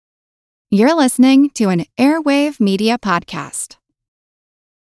You're listening to an Airwave Media Podcast.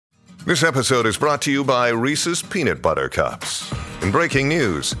 This episode is brought to you by Reese's Peanut Butter Cups. In breaking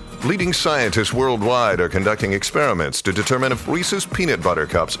news, leading scientists worldwide are conducting experiments to determine if Reese's Peanut Butter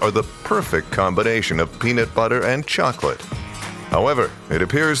Cups are the perfect combination of peanut butter and chocolate. However, it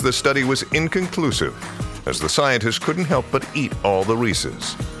appears the study was inconclusive, as the scientists couldn't help but eat all the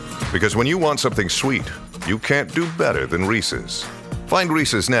Reese's. Because when you want something sweet, you can't do better than Reese's. Find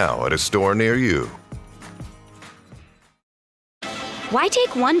Reese's now at a store near you. Why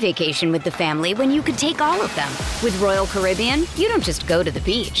take one vacation with the family when you could take all of them? With Royal Caribbean, you don't just go to the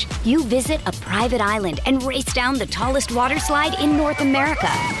beach. You visit a private island and race down the tallest water slide in North America.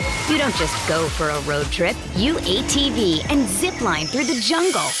 You don't just go for a road trip. You ATV and zip line through the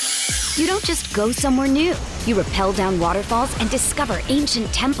jungle. You don't just go somewhere new. You rappel down waterfalls and discover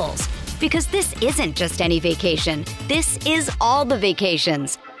ancient temples. Because this isn't just any vacation. This is all the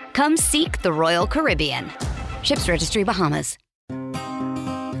vacations. Come seek the Royal Caribbean. Ships Registry, Bahamas.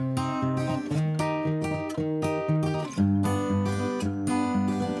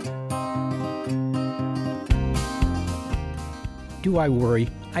 Do I worry?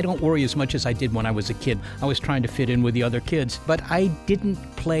 I don't worry as much as I did when I was a kid. I was trying to fit in with the other kids, but I didn't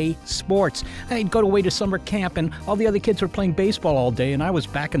play sports. I'd go away to summer camp and all the other kids were playing baseball all day and I was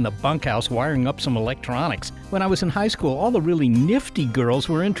back in the bunkhouse wiring up some electronics. When I was in high school, all the really nifty girls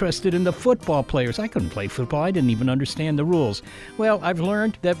were interested in the football players. I couldn't play football. I didn't even understand the rules. Well, I've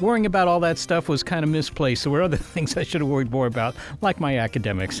learned that worrying about all that stuff was kind of misplaced. There were other things I should have worried more about, like my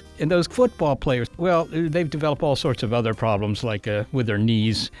academics. And those football players, well, they've developed all sorts of other problems, like with their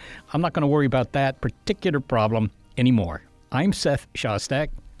knees. I'm not going to worry about that particular problem anymore. I'm Seth Shostak.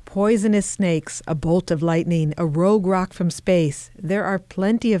 Poisonous snakes, a bolt of lightning, a rogue rock from space. There are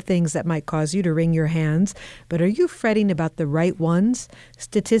plenty of things that might cause you to wring your hands, but are you fretting about the right ones?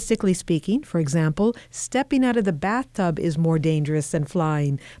 Statistically speaking, for example, stepping out of the bathtub is more dangerous than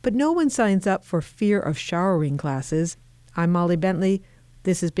flying, but no one signs up for fear of showering classes. I'm Molly Bentley.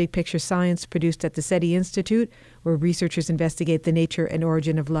 This is Big Picture Science, produced at the SETI Institute, where researchers investigate the nature and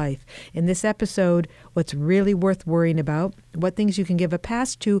origin of life. In this episode, what's really worth worrying about, what things you can give a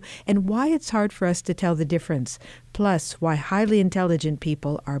pass to, and why it's hard for us to tell the difference. Plus, why highly intelligent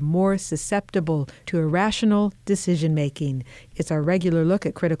people are more susceptible to irrational decision-making. It's our regular look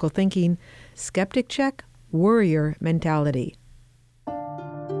at critical thinking. Skeptic check, Worrier mentality.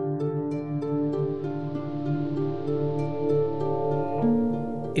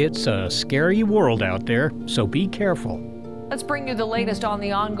 It's a scary world out there, so be careful. Let's bring you the latest on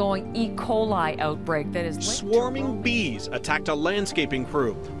the ongoing E. coli outbreak that is Swarming bees attacked a landscaping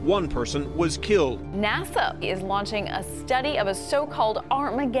crew. One person was killed. NASA is launching a study of a so-called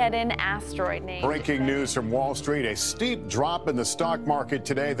Armageddon asteroid named. Breaking news from Wall Street, a steep drop in the stock market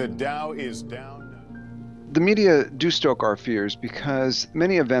today. The Dow is down. The media do stoke our fears because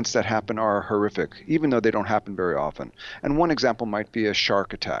many events that happen are horrific, even though they don't happen very often. And one example might be a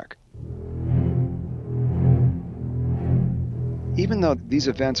shark attack. Even though these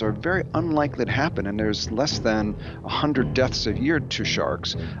events are very unlikely to happen, and there's less than 100 deaths a year to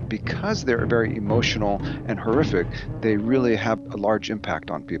sharks, because they're very emotional and horrific, they really have a large impact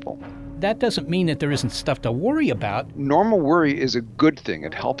on people. That doesn't mean that there isn't stuff to worry about. Normal worry is a good thing.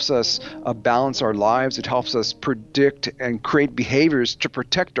 It helps us balance our lives. It helps us predict and create behaviors to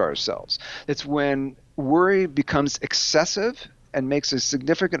protect ourselves. It's when worry becomes excessive and makes a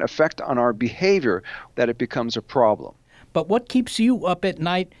significant effect on our behavior that it becomes a problem. But what keeps you up at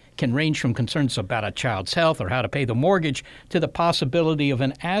night can range from concerns about a child's health or how to pay the mortgage to the possibility of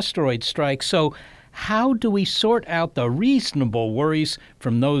an asteroid strike. So how do we sort out the reasonable worries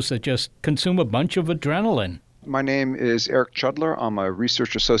from those that just consume a bunch of adrenaline? My name is Eric Chudler. I'm a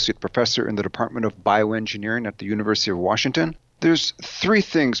research associate professor in the Department of Bioengineering at the University of Washington. There's three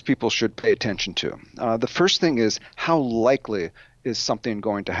things people should pay attention to. The first thing is how likely is something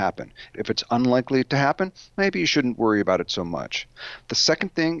going to happen. If it's unlikely to happen, maybe you shouldn't worry about it so much. The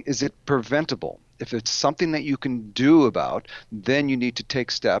second thing is it preventable. If it's something that you can do about, then you need to take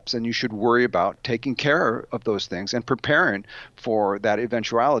steps and you should worry about taking care of those things and preparing for that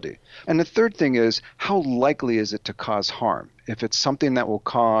eventuality. And the third thing is, how likely is it to cause harm? If it's something that will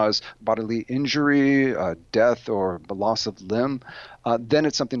cause bodily injury, death, or the loss of limb, then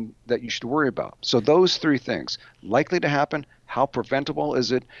it's something that you should worry about. So those three things: likely to happen, how preventable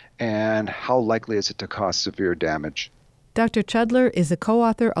is it, and how likely is it to cause severe damage. Dr. Chudler is a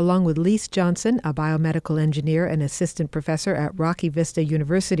co-author, along with Lise Johnson, a biomedical engineer and assistant professor at Vista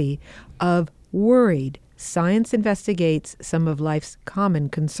University, of Worried: Science Investigates Some of Life's Common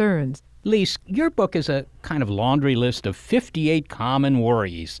Concerns. Lise, your book is a kind of laundry list of 58 common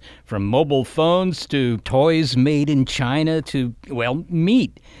worries, from mobile phones to toys made in China to, well,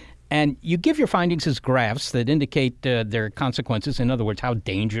 meat. And you give your findings as graphs that indicate their consequences, in other words, how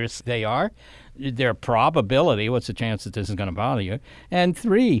dangerous they are, their probability, what's the chance that this is going to bother you, and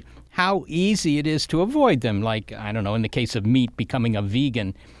 3, how easy it is to avoid them, like, I don't know, in the case of meat, becoming a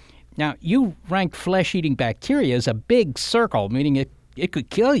vegan. Now, you rank flesh-eating bacteria as a big circle, meaning it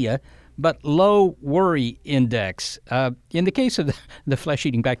could kill you, but low worry index. In the case of the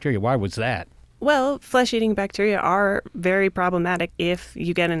flesh-eating bacteria, why was that? Well, flesh-eating bacteria are very problematic if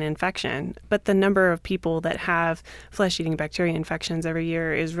you get an infection, but the number of people that have flesh-eating bacteria infections every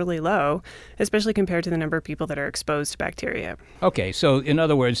year is really low, especially compared to the number of people that are exposed to bacteria. Okay, so in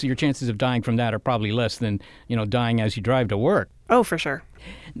other words, your chances of dying from that are probably less than, dying as you drive to work. Oh, for sure.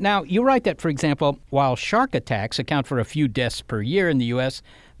 Now, you write that, for example, while shark attacks account for a few deaths per year in the U.S.,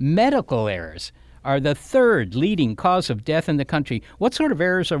 medical errors are the third leading cause of death in the country. What sort of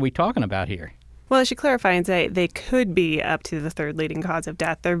errors are we talking about here? Well, I should clarify and say they could be up to the third leading cause of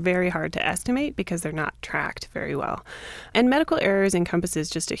death. They're very hard to estimate because they're not tracked very well. And medical errors encompasses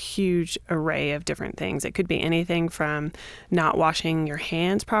just a huge array of different things. It could be anything from not washing your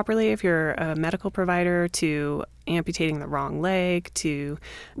hands properly if you're a medical provider, to amputating the wrong leg, to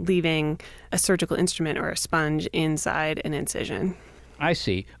leaving a surgical instrument or a sponge inside an incision. I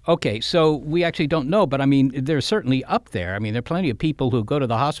see. Okay, so we actually don't know, but I mean, they're certainly up there. I mean, there are plenty of people who go to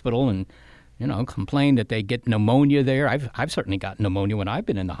the hospital and complain that they get pneumonia there. I've certainly got pneumonia when I've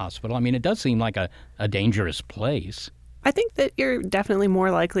been in the hospital. I mean, it does seem like a dangerous place. I think that you're definitely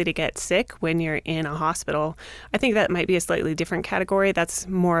more likely to get sick when you're in a hospital. I think that might be a slightly different category. That's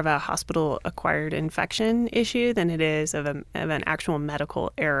more of a hospital-acquired infection issue than it is of an actual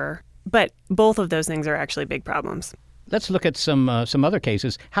medical error. But both of those things are actually big problems. Let's look at some other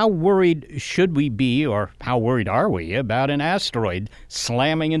cases. How worried should we be, or how worried are we, about an asteroid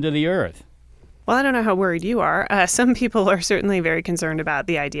slamming into the Earth? Well, I don't know how worried you are. Some people are certainly very concerned about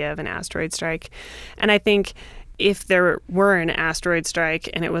the idea of an asteroid strike. And I think if there were an asteroid strike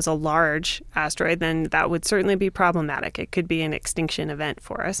and it was a large asteroid, then that would certainly be problematic. It could be an extinction event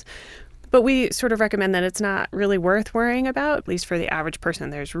for us. But we sort of recommend that it's not really worth worrying about, at least for the average person.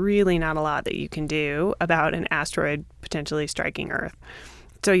 There's really not a lot that you can do about an asteroid potentially striking Earth.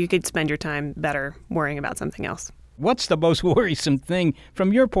 So you could spend your time better worrying about something else. What's the most worrisome thing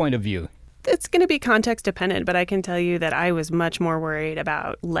from your point of view? It's going to be context dependent, but I can tell you that I was much more worried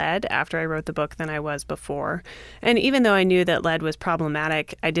about lead after I wrote the book than I was before. And even though I knew that lead was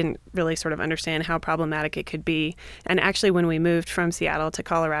problematic, I didn't really sort of understand how problematic it could be. And actually, when we moved from Seattle to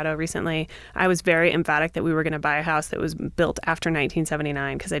Colorado recently, I was very emphatic that we were going to buy a house that was built after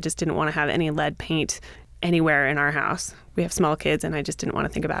 1979 because I just didn't want to have any lead paint anywhere in our house. We have small kids, and I just didn't want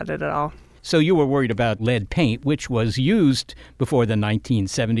to think about it at all. So you were worried about lead paint, which was used before the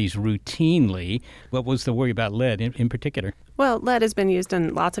 1970s routinely. What was the worry about lead in particular? Well, lead has been used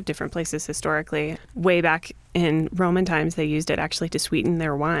in lots of different places historically. Way back in Roman times, they used it actually to sweeten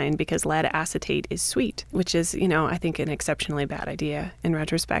their wine because lead acetate is sweet, which is, I think an exceptionally bad idea in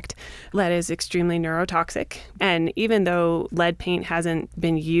retrospect. Lead is extremely neurotoxic. And even though lead paint hasn't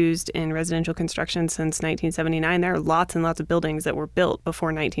been used in residential construction since 1979, there are lots and lots of buildings that were built before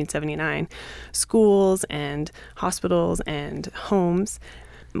 1979. Schools and hospitals and homes.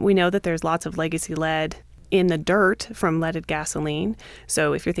 We know that there's lots of legacy lead in the dirt from leaded gasoline.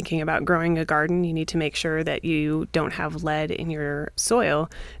 So if you're thinking about growing a garden, you need to make sure that you don't have lead in your soil,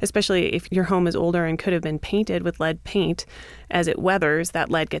 especially if your home is older and could have been painted with lead paint. As it weathers, that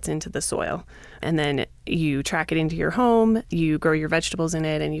lead gets into the soil. And then you track it into your home, you grow your vegetables in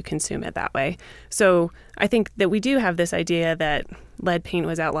it, and you consume it that way. So I think that we do have this idea that lead paint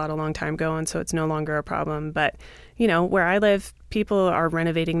was outlawed a long time ago, and so it's no longer a problem. But, where I live, people are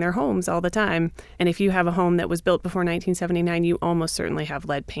renovating their homes all the time. And if you have a home that was built before 1979, you almost certainly have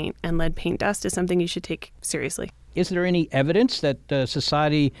lead paint. And lead paint dust is something you should take seriously. Is there any evidence that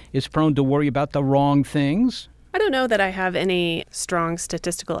society is prone to worry about the wrong things? I don't know that I have any strong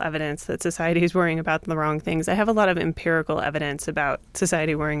statistical evidence that society is worrying about the wrong things. I have a lot of empirical evidence about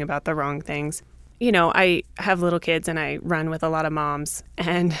society worrying about the wrong things. I have little kids and I run with a lot of moms,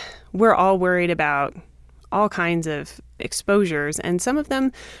 and we're all worried about all kinds of exposures, and some of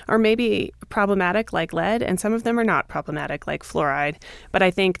them are maybe problematic like lead, and some of them are not problematic like fluoride. But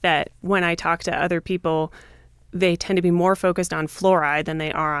I think that when I talk to other people, they tend to be more focused on fluoride than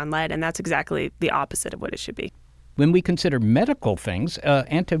they are on lead, and that's exactly the opposite of what it should be. When we consider medical things,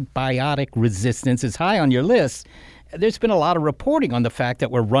 antibiotic resistance is high on your list. there's been a lot of reporting on the fact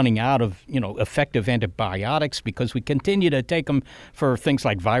that we're running out of, effective antibiotics because we continue to take them for things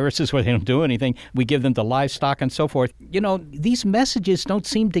like viruses where they don't do anything. We give them to livestock and so forth. These messages don't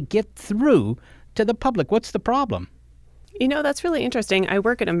seem to get through to the public. What's the problem? That's really interesting. I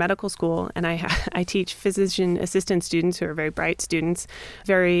work at a medical school, and I teach physician assistant students who are very bright students,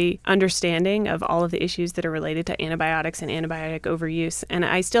 very understanding of all of the issues that are related to antibiotics and antibiotic overuse. And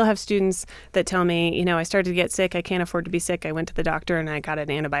I still have students that tell me, I started to get sick. I can't afford to be sick. I went to the doctor and I got an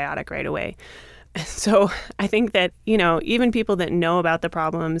antibiotic right away. So I think that, even people that know about the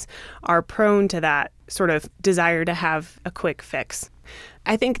problems are prone to that sort of desire to have a quick fix.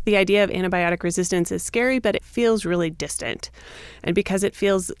 I think the idea of antibiotic resistance is scary, but it feels really distant. And because it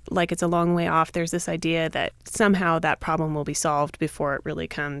feels like it's a long way off, there's this idea that somehow that problem will be solved before it really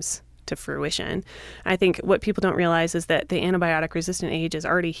comes to fruition. I think what people don't realize is that the antibiotic resistant age is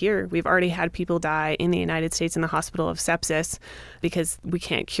already here. We've already had people die in the United States in the hospital of sepsis because we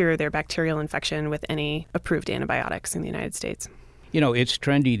can't cure their bacterial infection with any approved antibiotics in the United States. It's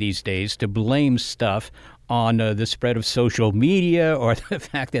trendy these days to blame stuff on the spread of social media or the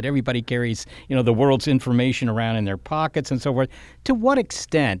fact that everybody carries, the world's information around in their pockets and so forth. To what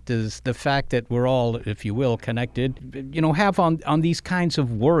extent does the fact that we're all, if you will, connected, have on these kinds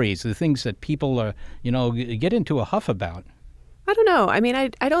of worries, the things that people, get into a huff about? I don't know. I mean,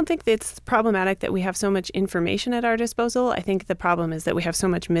 I don't think it's problematic that we have so much information at our disposal. I think the problem is that we have so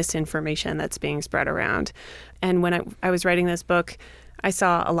much misinformation that's being spread around. And when I was writing this book, I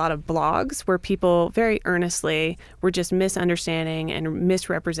saw a lot of blogs where people very earnestly were just misunderstanding and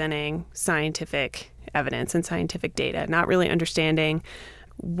misrepresenting scientific evidence and scientific data, not really understanding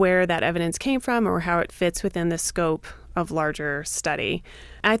where that evidence came from or how it fits within the scope of larger study.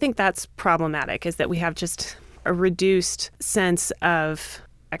 And I think that's problematic, is that we have just a reduced sense of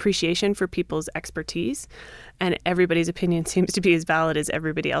appreciation for people's expertise, and everybody's opinion seems to be as valid as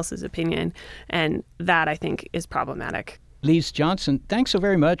everybody else's opinion. And that, I think, is problematic. Lise Johnson, thanks so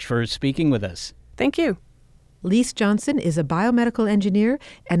very much for speaking with us. Thank you. Lise Johnson is a biomedical engineer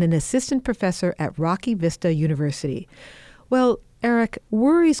and an assistant professor at Vista University. Well, Eric,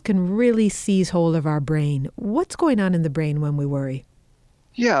 worries can really seize hold of our brain. What's going on in the brain when we worry?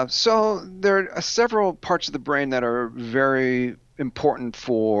 Yeah, so there are several parts of the brain that are very important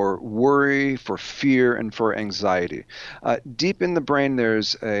for worry, for fear, and for anxiety. Deep in the brain,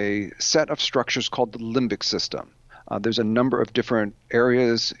 there's a set of structures called the limbic system. There's a number of different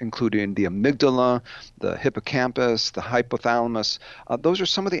areas, including the amygdala, the hippocampus, the hypothalamus. Those are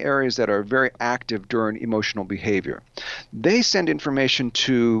some of the areas that are very active during emotional behavior. They send information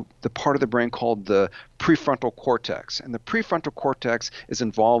to the part of the brain called the prefrontal cortex. And the prefrontal cortex is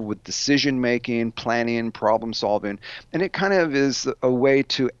involved with decision-making, planning, problem-solving, and it kind of is a way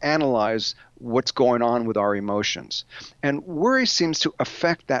to analyze what's going on with our emotions. And worry seems to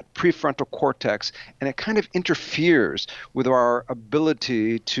affect that prefrontal cortex, and it kind of interferes with our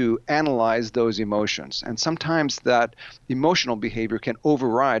ability to analyze those emotions. And sometimes that emotional behavior can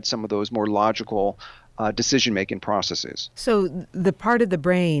override some of those more logical decision-making processes. So the part of the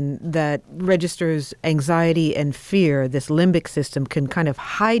brain that registers anxiety and fear, this limbic system, can kind of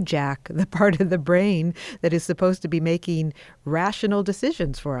hijack the part of the brain that is supposed to be making rational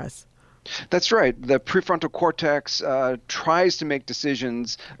decisions for us. That's right. The prefrontal cortex tries to make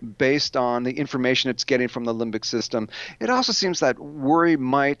decisions based on the information it's getting from the limbic system. It also seems that worry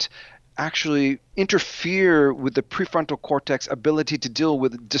might actually interfere with the prefrontal cortex ability to deal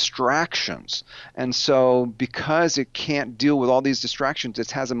with distractions. And so because it can't deal with all these distractions,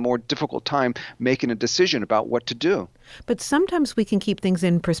 it has a more difficult time making a decision about what to do. But sometimes we can keep things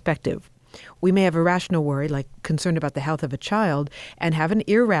in perspective. We may have a rational worry, like concern about the health of a child, and have an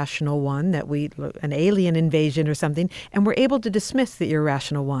irrational one, an alien invasion or something, and we're able to dismiss the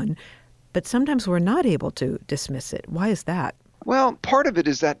irrational one. But sometimes we're not able to dismiss it. Why is that? Well, part of it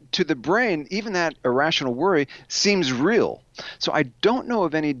is that to the brain, even that irrational worry seems real. So I don't know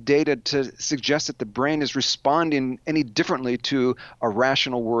of any data to suggest that the brain is responding any differently to a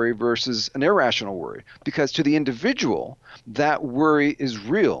rational worry versus an irrational worry, because to the individual, that worry is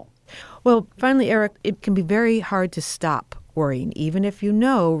real. Well, finally, Eric, it can be very hard to stop worrying, even if you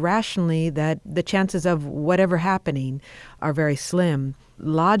know rationally that the chances of whatever happening are very slim.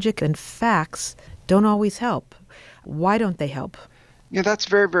 Logic and facts don't always help. Why don't they help? Yeah, that's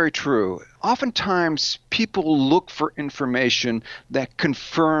very, very true. Oftentimes, people look for information that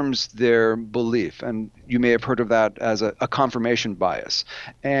confirms their belief, and you may have heard of that as a confirmation bias.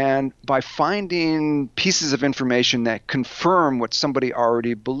 And by finding pieces of information that confirm what somebody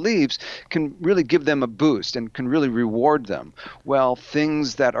already believes can really give them a boost and can really reward them, while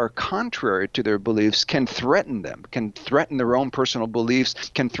things that are contrary to their beliefs can threaten them, can threaten their own personal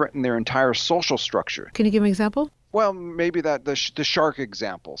beliefs, can threaten their entire social structure. Can you give an example? Well, maybe the shark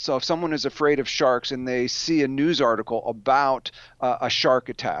example. So if someone is afraid of sharks and they see a news article about a shark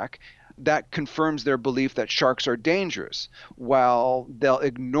attack, that confirms their belief that sharks are dangerous, while they'll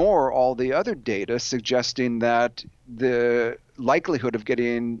ignore all the other data suggesting that the likelihood of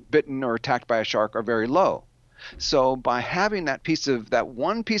getting bitten or attacked by a shark are very low. So by having that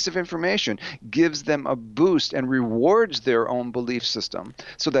one piece of information gives them a boost and rewards their own belief system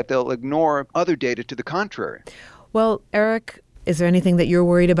so that they'll ignore other data to the contrary. Well, Eric, is there anything that you're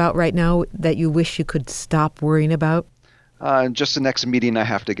worried about right now that you wish you could stop worrying about? Just the next meeting I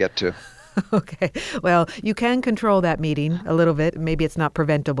have to get to. Okay. Well, you can control that meeting a little bit. Maybe it's not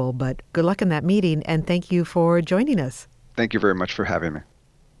preventable, but good luck in that meeting, and thank you for joining us. Thank you very much for having me.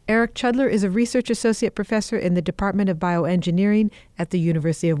 Eric Chudler is a research associate professor in the Department of Bioengineering at the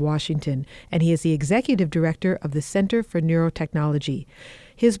University of Washington, and he is the executive director of the Center for Neurotechnology.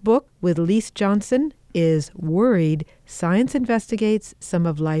 His book with Lise Johnson is Worried: Science Investigates Some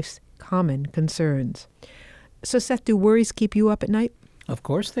of Life's Common Concerns. So, Seth, do worries keep you up at night? Of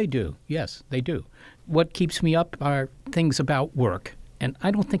course they do. Yes, they do. What keeps me up are things about work. And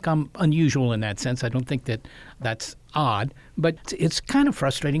I don't think I'm unusual in that sense. I don't think that that's odd. But it's kind of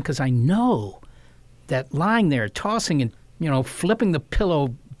frustrating because I know that lying there, tossing and, flipping the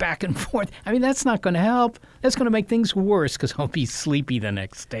pillow back and forth, that's not going to help. That's going to make things worse because I'll be sleepy the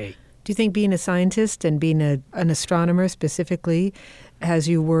next day. Do you think being a scientist and being an astronomer specifically has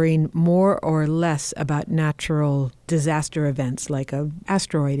you worrying more or less about natural disaster events like an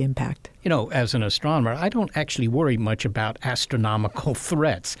asteroid impact? As an astronomer, I don't actually worry much about astronomical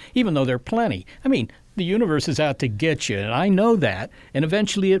threats, even though there are plenty. The universe is out to get you, and I know that, and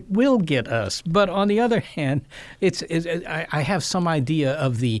eventually it will get us. But on the other hand, I have some idea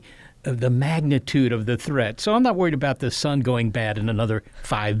of the magnitude of the threat. So I'm not worried about the sun going bad in another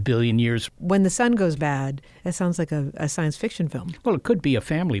 5 billion years. When the sun goes bad, that sounds like a science fiction film. Well, it could be a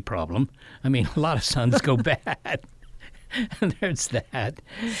family problem. A lot of suns go bad. There's that.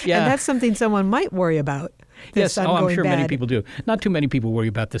 Yeah. And that's something someone might worry about. Yes, I'm sure many people do. Not too many people worry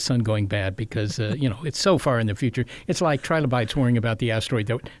about the sun going bad because, it's so far in the future. It's like trilobites worrying about the asteroid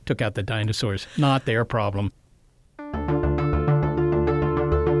that took out the dinosaurs. Not their problem.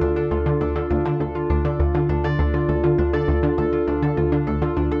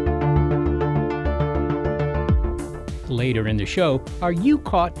 Later in the show, are you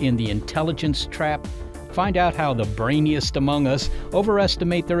caught in the intelligence trap? Find out how the brainiest among us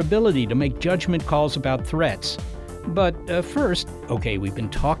overestimate their ability to make judgment calls about threats. But first, we've been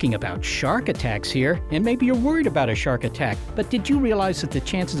talking about shark attacks here, and maybe you're worried about a shark attack. But did you realize that the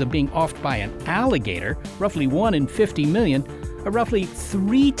chances of being offed by an alligator, roughly 1 in 50 million, are roughly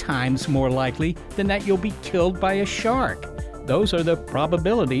 3 times more likely than that you'll be killed by a shark? Those are the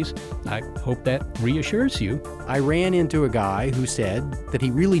probabilities. I hope that reassures you. I ran into a guy who said that he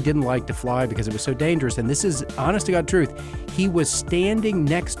really didn't like to fly because it was so dangerous. And this is honest to God truth. He was standing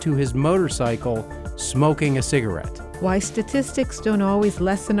next to his motorcycle smoking a cigarette. Why statistics don't always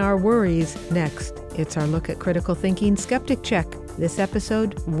lessen our worries. Next, it's our look at critical thinking Skeptic Check. This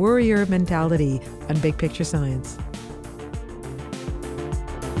episode, Worrier Mentality on Big Picture Science.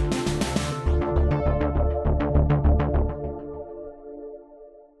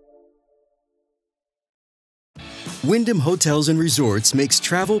 Wyndham Hotels and Resorts makes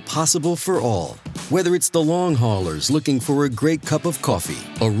travel possible for all. Whether it's the long haulers looking for a great cup of coffee,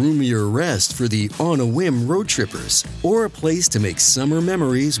 a roomier rest for the on-a-whim road trippers, or a place to make summer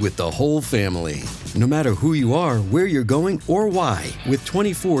memories with the whole family. No matter who you are, where you're going, or why, with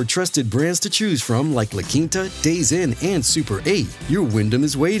 24 trusted brands to choose from like La Quinta, Days Inn, and Super 8, your Wyndham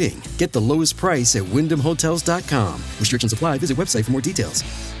is waiting. Get the lowest price at WyndhamHotels.com. Restrictions apply. Visit website for more details.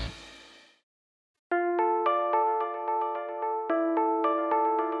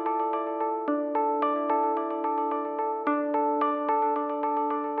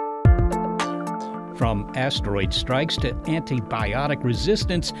 From asteroid strikes to antibiotic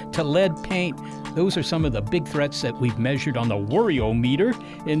resistance to lead paint, those are some of the big threats that we've measured on the Worriometer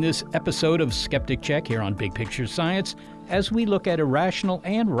in this episode of Skeptic Check here on Big Picture Science as we look at irrational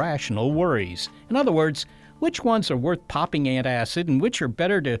and rational worries. In other words, which ones are worth popping antacid and which are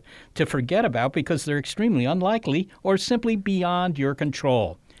better to forget about because they're extremely unlikely or simply beyond your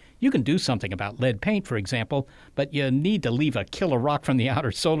control. You can do something about lead paint, for example, but you need to leave a killer rock from the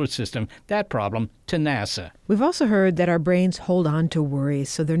outer solar system, that problem, to NASA. We've also heard that our brains hold on to worries,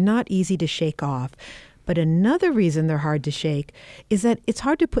 so they're not easy to shake off. But another reason they're hard to shake is that it's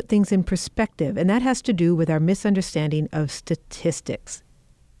hard to put things in perspective, and that has to do with our misunderstanding of statistics.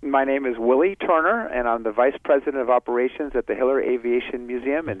 My name is Willie Turner, and I'm the Vice President of Operations at the Hiller Aviation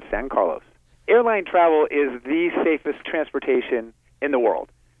Museum in San Carlos. Airline travel is the safest transportation in the world.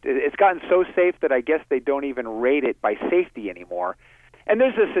 It's gotten so safe that I guess they don't even rate it by safety anymore. And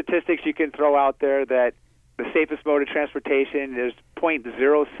there's the statistics you can throw out there that the safest mode of transportation is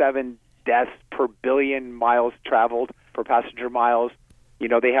 0.07 deaths per billion miles traveled per passenger miles. You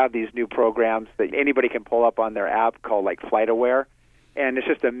know, they have these new programs that anybody can pull up on their app called like FlightAware. And it's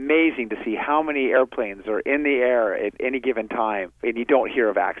just amazing to see how many airplanes are in the air at any given time, and you don't hear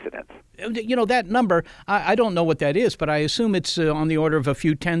of accidents. You know, that number, I don't know what that is, but I assume it's on the order of a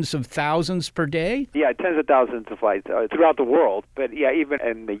few tens of thousands per day? Yeah, tens of thousands of flights throughout the world, but yeah, even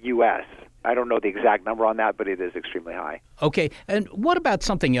in the U.S. I don't know the exact number on that, but it is extremely high. Okay, and what about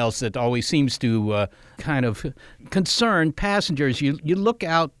something else that always seems to kind of concern passengers? You look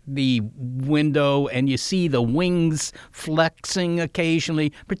out the window and you see the wings flexing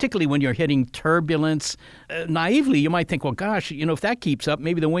occasionally, particularly when you're hitting turbulence. Naively, you might think, well, gosh, you know, if that keeps up,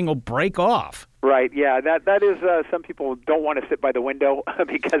 maybe the wing will break off. Right, yeah, that is, some people don't want to sit by the window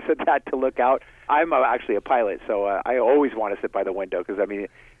because of that, to look out. I'm actually a pilot, so I always want to sit by the window because, I mean,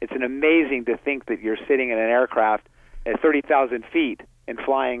 it's an amazing to think that you're sitting in an aircraft at 30,000 feet and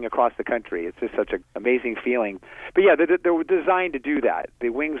flying across the country. It's just such an amazing feeling. But yeah, they're designed to do that. The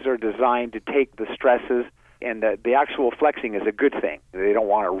wings are designed to take the stresses, and the actual flexing is a good thing. They don't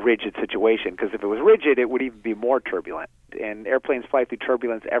want a rigid situation, because if it was rigid, it would even be more turbulent. And airplanes fly through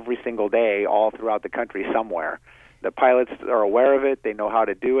turbulence every single day all throughout the country somewhere. The pilots are aware of it. They know how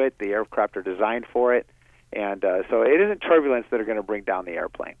to do it. The aircraft are designed for it. And so it isn't turbulence that are going to bring down the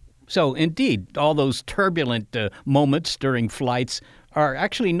airplane. So, indeed, all those turbulent moments during flights are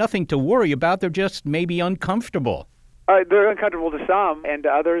actually nothing to worry about. They're just maybe uncomfortable. They're uncomfortable to some, and to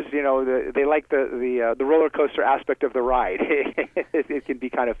others, you know, they like the roller coaster aspect of the ride. It can be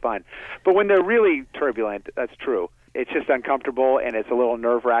kind of fun. But when they're really turbulent, that's true. It's just uncomfortable, and it's a little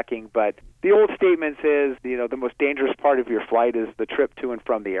nerve-wracking. But the old statement says, you know, the most dangerous part of your flight is the trip to and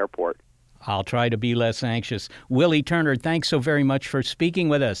from the airport. I'll try to be less anxious. Willie Turner, thanks so very much for speaking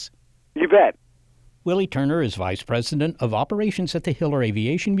with us. You bet. Willie Turner is Vice President of Operations at the Hiller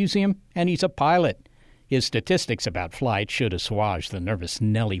Aviation Museum, and he's a pilot. His statistics about flights should assuage the nervous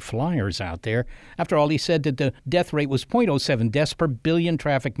Nelly flyers out there. After all, he said that the death rate was 0.07 deaths per billion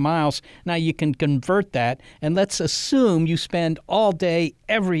traffic miles. Now, you can convert that, and let's assume you spend all day,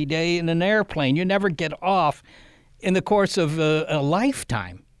 every day in an airplane. You never get off. In the course of a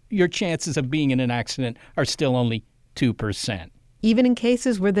lifetime, your chances of being in an accident are still only 2%. Even in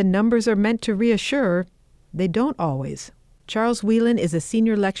cases where the numbers are meant to reassure, they don't always. Charles Wheelan is a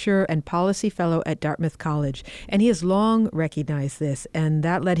senior lecturer and policy fellow at Dartmouth College, and he has long recognized this, and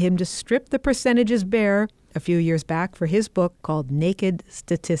that led him to strip the percentages bare a few years back for his book called Naked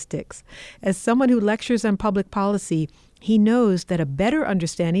Statistics. As someone who lectures on public policy, he knows that a better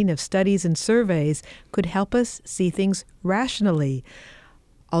understanding of studies and surveys could help us see things rationally,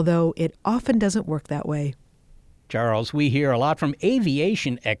 although it often doesn't work that way. Charles, we hear a lot from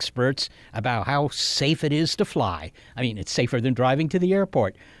aviation experts about how safe it is to fly. I mean, it's safer than driving to the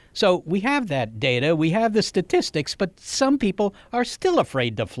airport. So we have that data, we have the statistics, but some people are still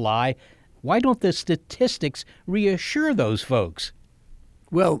afraid to fly. Why don't the statistics reassure those folks?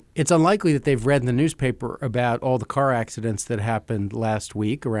 Well, it's unlikely that they've read in the newspaper about all the car accidents that happened last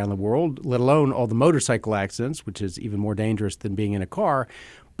week around the world, let alone all the motorcycle accidents, which is even more dangerous than being in a car.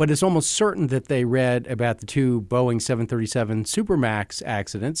 But it's almost certain that they read about the two Boeing 737 Supermax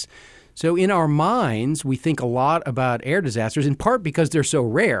accidents. So in our minds, we think a lot about air disasters, in part because they're so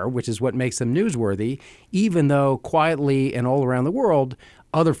rare, which is what makes them newsworthy, even though quietly and all around the world,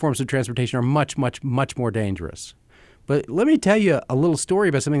 other forms of transportation are much, much, much more dangerous. But let me tell you a little story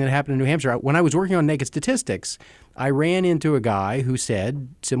about something that happened in New Hampshire. When I was working on Naked Statistics, I ran into a guy who said,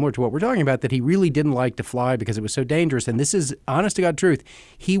 similar to what we're talking about, that he really didn't like to fly because it was so dangerous. And this is honest to God truth.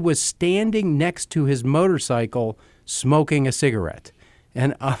 He was standing next to his motorcycle smoking a cigarette.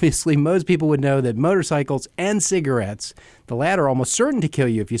 And obviously most people would know that motorcycles and cigarettes, the latter almost certain to kill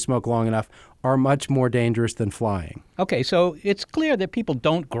you if you smoke long enough, are much more dangerous than flying. Okay, so it's clear that people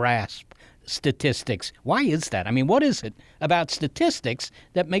don't grasp statistics. Why is that? I mean, what is it about statistics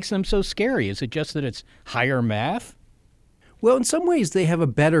that makes them so scary? Is it just that it's higher math? Well, in some ways, they have a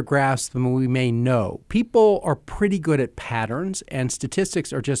better grasp than we may know. People are pretty good at patterns, and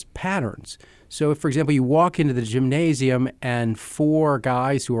statistics are just patterns. So if, for example, you walk into the gymnasium and 4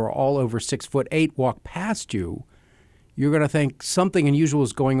 guys who are all over 6'8" walk past you, you're going to think something unusual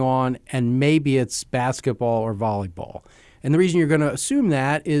is going on, and maybe it's basketball or volleyball. And the reason you're going to assume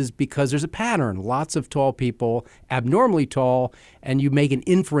that is because there's a pattern. Lots of tall people, abnormally tall, and you make an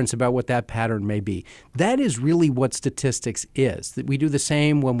inference about what that pattern may be. That is really what statistics is. That we do the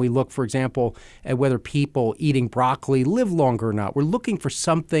same when we look, for example, at whether people eating broccoli live longer or not. We're looking for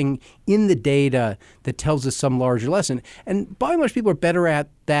something in the data that tells us some larger lesson. And by and large, people are better at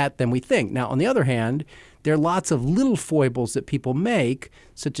that than we think. Now, on the other hand, there are lots of little foibles that people make,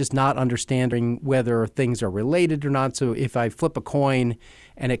 such as not understanding whether things are related or not. So if I flip a coin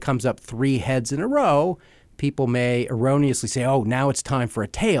and it comes up 3 heads in a row, people may erroneously say, oh, now it's time for a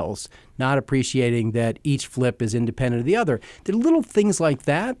tails, not appreciating that each flip is independent of the other. There are little things like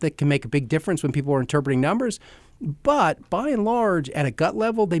that that can make a big difference when people are interpreting numbers. But by and large, at a gut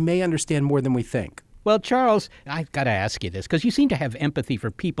level, they may understand more than we think. Well, Charles, I've got to ask you this, because you seem to have empathy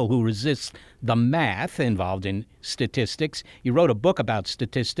for people who resist the math involved in statistics. You wrote a book about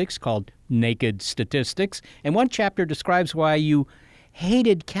statistics called Naked Statistics, and one chapter describes why you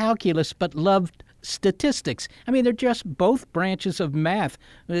hated calculus but loved statistics. I mean, they're just both branches of math.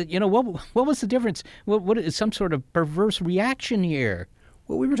 What was the difference? What is some sort of perverse reaction here?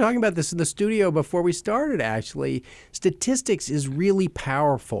 Well, we were talking about this in the studio before we started, actually. Statistics is really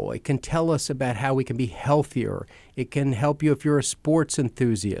powerful. It can tell us about how we can be healthier. It can help you if you're a sports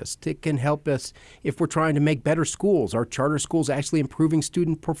enthusiast. It can help us if we're trying to make better schools. Are charter schools actually improving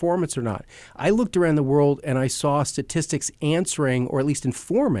student performance or not? I looked around the world and I saw statistics answering, or at least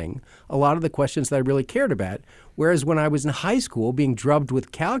informing, a lot of the questions that I really cared about. Whereas when I was in high school being drubbed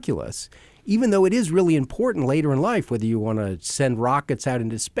with calculus, even though it is really important later in life, whether you want to send rockets out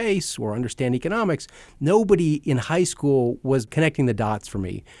into space or understand economics, nobody in high school was connecting the dots for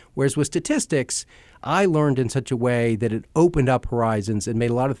me. Whereas with statistics, I learned in such a way that it opened up horizons and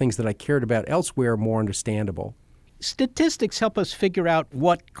made a lot of things that I cared about elsewhere more understandable. Statistics help us figure out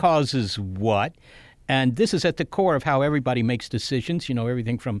what causes what. And this is at the core of how everybody makes decisions. You know,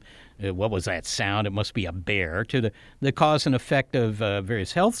 everything from what was that sound? It must be a bear, to the cause and effect of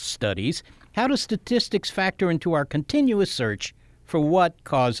various health studies. How does statistics factor into our continuous search for what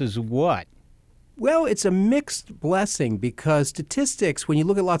causes what? Well, it's a mixed blessing because statistics, when you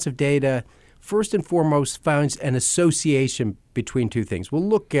look at lots of data, first and foremost finds an association between two things. We'll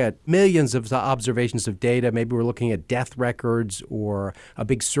look at millions of observations of data. Maybe we're looking at death records or a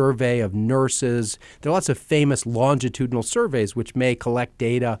big survey of nurses. There are lots of famous longitudinal surveys which may collect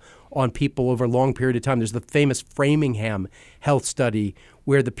data on people over a long period of time. There's the famous Framingham health study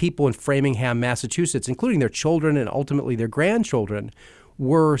where the people in Framingham, Massachusetts, including their children and ultimately their grandchildren,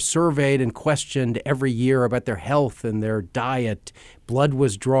 were surveyed and questioned every year about their health and their diet. Blood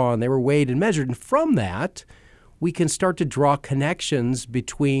was drawn. They were weighed and measured. And from that, we can start to draw connections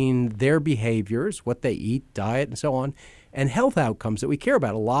between their behaviors, what they eat, diet, and so on, and health outcomes that we care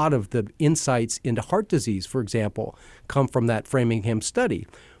about. A lot of the insights into heart disease, for example, come from that Framingham study.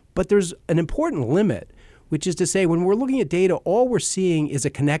 But there's an important limit, which is to say when we're looking at data, all we're seeing is a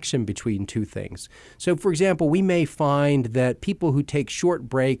connection between two things. So, for example, we may find that people who take short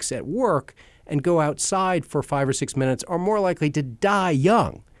breaks at work and go outside for 5 or 6 minutes are more likely to die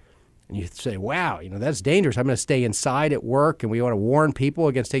young. And you say, wow, that's dangerous. I'm going to stay inside at work, and we want to warn people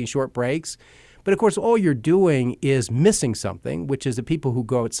against taking short breaks. But, of course, all you're doing is missing something, which is the people who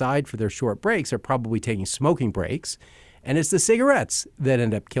go outside for their short breaks are probably taking smoking breaks. And it's the cigarettes that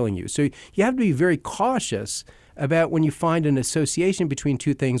end up killing you. So you have to be very cautious about when you find an association between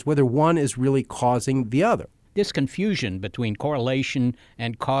two things, whether one is really causing the other. This confusion between correlation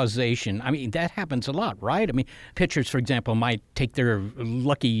and causation, I mean, that happens a lot, right? I mean, pitchers, for example, might take their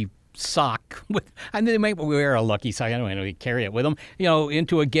lucky sock and they might wear a lucky sock. I don't know, they carry it with them,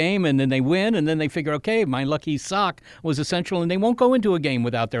 into a game, and then they win, and then they figure, okay, my lucky sock was essential, and they won't go into a game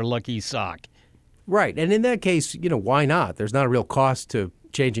without their lucky sock. Right. And in that case, why not? There's not a real cost to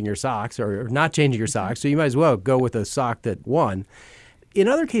changing your socks or not changing your socks, so you might as well go with a sock that won. In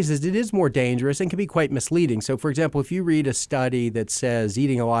other cases, it is more dangerous and can be quite misleading. So, for example, if you read a study that says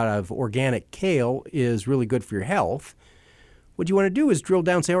eating a lot of organic kale is really good for your health, what you want to do is drill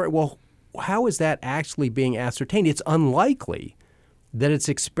down and say, all right, well, how is that actually being ascertained? It's unlikely that it's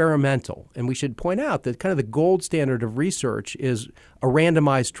experimental. And we should point out that kind of the gold standard of research is a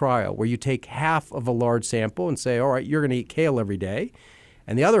randomized trial where you take half of a large sample and say, all right, you're going to eat kale every day.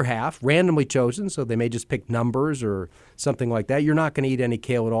 And the other half, randomly chosen, so they may just pick numbers or something like that. You're not going to eat any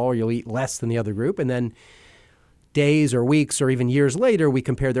kale at all, or you'll eat less than the other group. And then days or weeks or even years later, we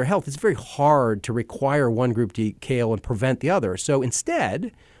compare their health. It's very hard to require one group to eat kale and prevent the other. So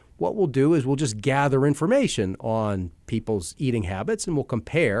instead, what we'll do is we'll just gather information on people's eating habits, and we'll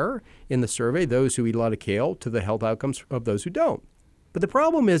compare in the survey those who eat a lot of kale to the health outcomes of those who don't. But the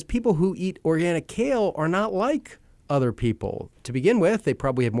problem is people who eat organic kale are not like other people. To begin with, they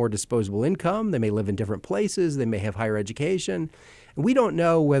probably have more disposable income. They may live in different places. They may have higher education. And we don't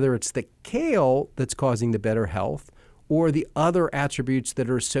know whether it's the kale that's causing the better health or the other attributes that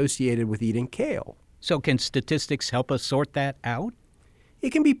are associated with eating kale. So can statistics help us sort that out? It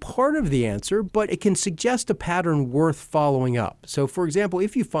can be part of the answer, but it can suggest a pattern worth following up. So, for example,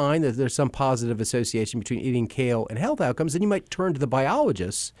 if you find that there's some positive association between eating kale and health outcomes, then you might turn to the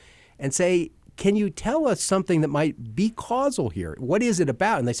biologists and say, can you tell us something that might be causal here? What is it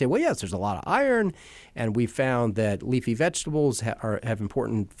about? And they say, well, yes, there's a lot of iron, and we found that leafy vegetables have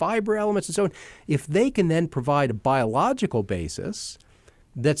important fiber elements and so on. If they can then provide a biological basis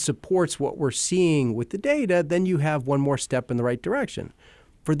that supports what we're seeing with the data, then you have one more step in the right direction.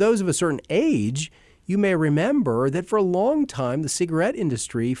 For those of a certain age, you may remember that for a long time, the cigarette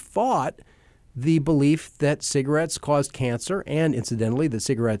industry fought the belief that cigarettes caused cancer and, incidentally, that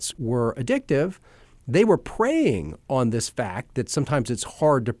cigarettes were addictive. They were preying on this fact that sometimes it's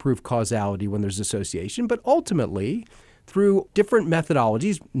hard to prove causality when there's association, but ultimately, through different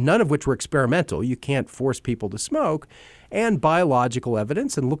methodologies, none of which were experimental, you can't force people to smoke, and biological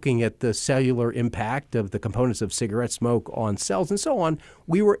evidence and looking at the cellular impact of the components of cigarette smoke on cells and so on,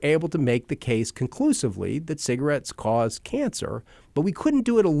 we were able to make the case conclusively that cigarettes cause cancer, but we couldn't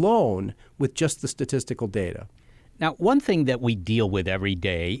do it alone with just the statistical data. Now, one thing that we deal with every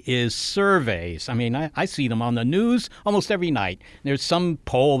day is surveys. I mean, I see them on the news almost every night. There's some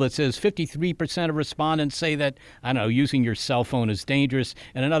poll that says 53% of respondents say that, I don't know, using your cell phone is dangerous,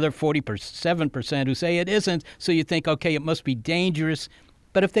 and another 47% who say it isn't. So you think, okay, it must be dangerous.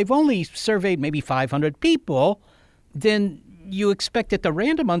 But if they've only surveyed maybe 500 people, then you expect that the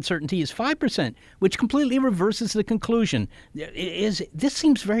random uncertainty is 5%, which completely reverses the conclusion. This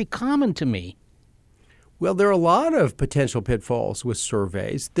seems very common to me. Well, there are a lot of potential pitfalls with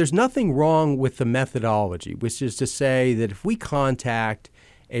surveys. There's nothing wrong with the methodology, which is to say that if we contact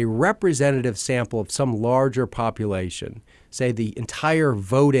a representative sample of some larger population, say the entire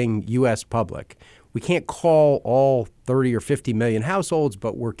voting U.S. public, we can't call all 30 or 50 million households,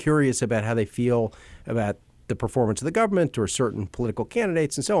 but we're curious about how they feel about the performance of the government or certain political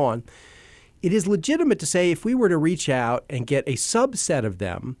candidates and so on. It is legitimate to say if we were to reach out and get a subset of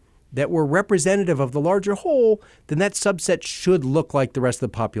them that were representative of the larger whole, then that subset should look like the rest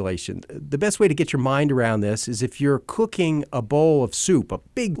of the population. The best way to get your mind around this is if you're cooking a bowl of soup, a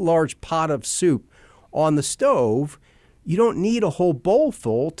big, large pot of soup on the stove, you don't need a whole bowl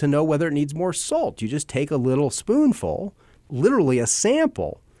full to know whether it needs more salt. You just take a little spoonful, literally a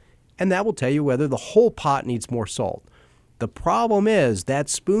sample, and that will tell you whether the whole pot needs more salt. The problem is that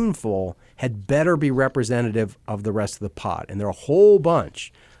spoonful had better be representative of the rest of the pot, and there are a whole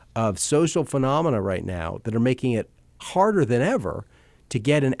bunch of social phenomena right now that are making it harder than ever to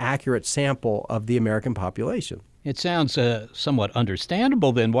get an accurate sample of the American population. It sounds somewhat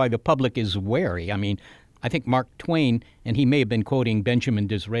understandable then why the public is wary. I mean, I think Mark Twain, and he may have been quoting Benjamin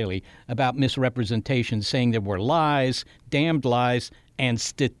Disraeli, about misrepresentation, saying there were lies, damned lies, and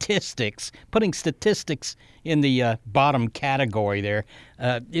statistics, putting statistics in the bottom category there.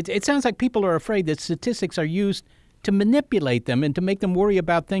 It sounds like people are afraid that statistics are used to manipulate them and to make them worry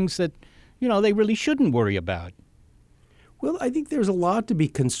about things that, they really shouldn't worry about. Well, I think there's a lot to be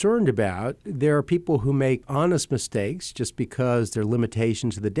concerned about. There are people who make honest mistakes just because there are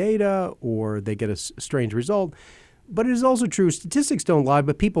limitations to the data or they get a strange result. But it is also true, statistics don't lie,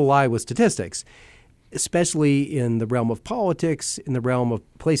 but people lie with statistics, especially in the realm of politics, in the realm of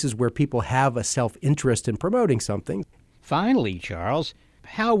places where people have a self-interest in promoting something. Finally, Charles,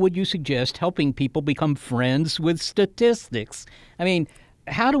 how would you suggest helping people become friends with statistics? I mean,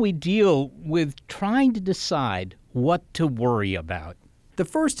 how do we deal with trying to decide what to worry about? The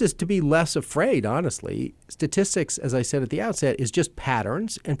first is to be less afraid, honestly. Statistics, as I said at the outset, is just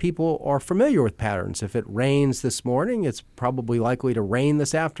patterns, and people are familiar with patterns. If it rains this morning, it's probably likely to rain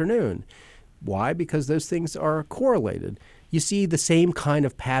this afternoon. Why? Because those things are correlated. You see the same kind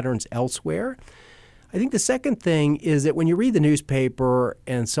of patterns elsewhere. I think the second thing is that when you read the newspaper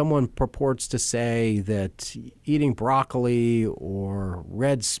and someone purports to say that eating broccoli or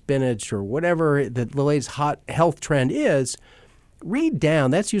red spinach or whatever the latest hot health trend is, read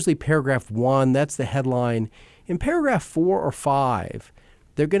down. That's usually paragraph 1. That's the headline. In paragraph 4 or 5,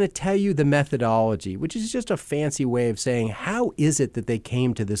 They're going to tell you the methodology, which is just a fancy way of saying, how is it that they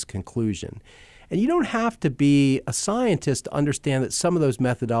came to this conclusion? And you don't have to be a scientist to understand that some of those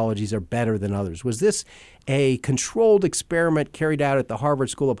methodologies are better than others. Was this a controlled experiment carried out at the Harvard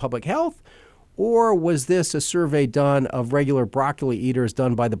School of Public Health? Or was this a survey done of regular broccoli eaters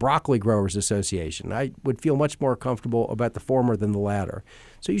done by the Broccoli Growers Association? I would feel much more comfortable about the former than the latter.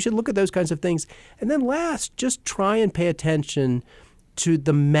 So you should look at those kinds of things. And then last, just try and pay attention to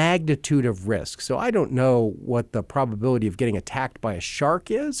the magnitude of risk. So I don't know what the probability of getting attacked by a shark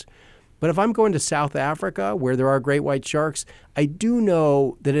is, but if I'm going to South Africa where there are great white sharks, I do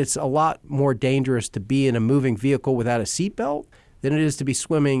know that it's a lot more dangerous to be in a moving vehicle without a seatbelt than it is to be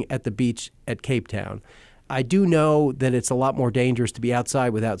swimming at the beach at Cape Town. I do know that it's a lot more dangerous to be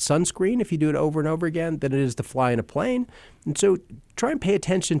outside without sunscreen if you do it over and over again than it is to fly in a plane. And so try and pay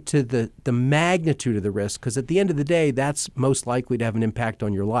attention to the magnitude of the risk, because at the end of the day, that's most likely to have an impact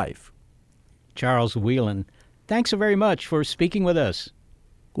on your life. Charles Wheelan, thanks so very much for speaking with us.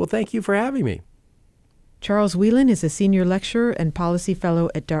 Well, thank you for having me. Charles Wheelan is a senior lecturer and policy fellow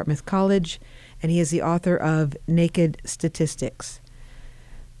at Dartmouth College, and he is the author of Naked Statistics.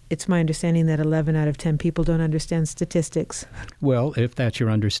 It's my understanding that 11 out of 10 people don't understand statistics. Well, if that's your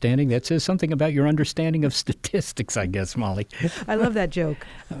understanding, that says something about your understanding of statistics, I guess, Molly. I love that joke.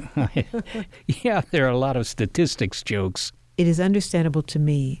 Yeah, there are a lot of statistics jokes. It is understandable to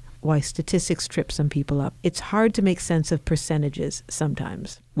me why statistics trip some people up. It's hard to make sense of percentages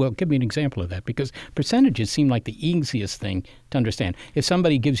sometimes. Well, give me an example of that, because percentages seem like the easiest thing to understand. If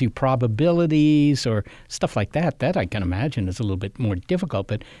somebody gives you probabilities or stuff like that, that I can imagine is a little bit more difficult.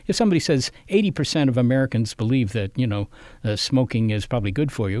 But if somebody says 80% of Americans believe that, smoking is probably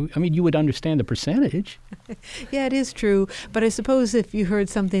good for you, I mean, you would understand the percentage. Yeah, it is true. But I suppose if you heard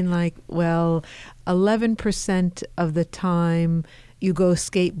something like, 11% of the time you go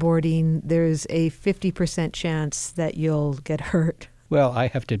skateboarding, there's a 50% chance that you'll get hurt. Well, I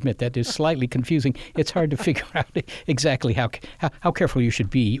have to admit that is slightly confusing. It's hard to figure out exactly how careful you should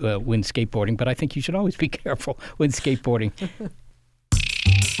be when skateboarding, but I think you should always be careful when skateboarding.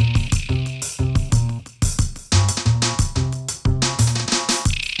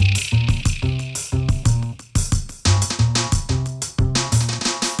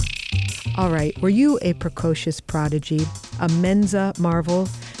 All right, were you a precocious prodigy, a Mensa marvel?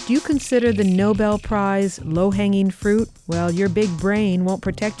 Do you consider the Nobel Prize low-hanging fruit? Well, your big brain won't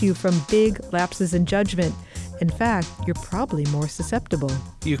protect you from big lapses in judgment. In fact, you're probably more susceptible.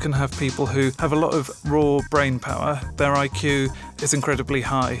 You can have people who have a lot of raw brain power. Their IQ is incredibly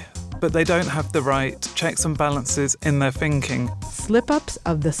high, but they don't have the right checks and balances in their thinking. Slip-ups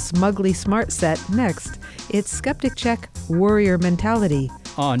of the smugly smart set next. It's Skeptic Check Worrier Mentality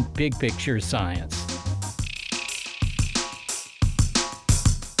on Big Picture Science.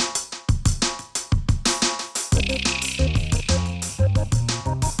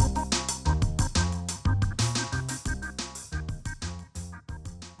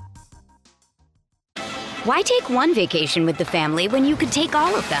 Why take one vacation with the family when you could take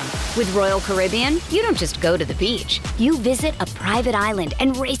all of them? With Royal Caribbean, you don't just go to the beach. You visit a private island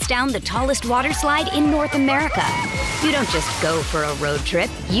and race down the tallest water slide in North America. You don't just go for a road trip.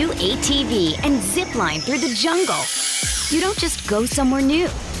 You ATV and zip line through the jungle. You don't just go somewhere new.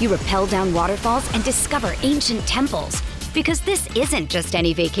 You rappel down waterfalls and discover ancient temples. Because this isn't just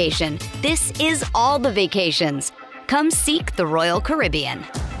any vacation. This is all the vacations. Come seek the Royal Caribbean.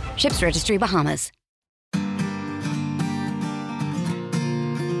 Ships Registry, Bahamas.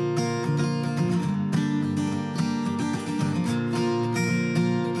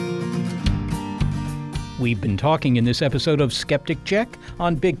 We've been talking in this episode of Skeptic Check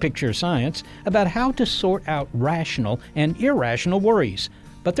on Big Picture Science about how to sort out rational and irrational worries.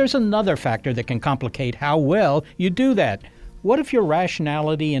 But there's another factor that can complicate how well you do that. What if your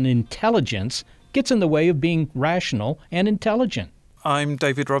rationality and intelligence gets in the way of being rational and intelligent? I'm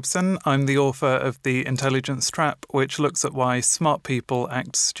David Robson. I'm the author of The Intelligence Trap, which looks at why smart people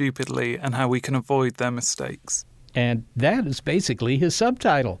act stupidly and how we can avoid their mistakes. And that is basically his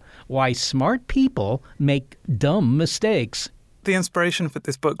subtitle, Why Smart People Make Dumb Mistakes. The inspiration for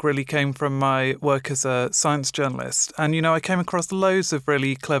this book really came from my work as a science journalist. And, I came across loads of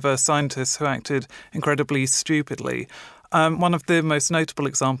really clever scientists who acted incredibly stupidly. One of the most notable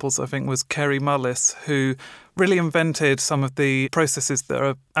examples, I think, was Kary Mullis, who really invented some of the processes that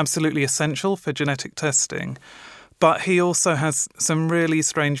are absolutely essential for genetic testing. But he also has some really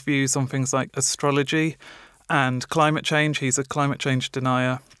strange views on things like astrology and climate change. He's a climate change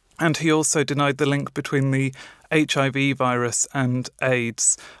denier. And he also denied the link between the HIV virus and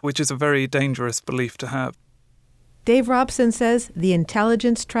AIDS, which is a very dangerous belief to have. Dave Robson says the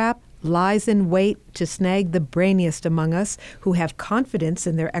intelligence trap lies in wait to snag the brainiest among us who have confidence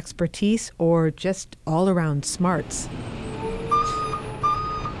in their expertise or just all-around smarts.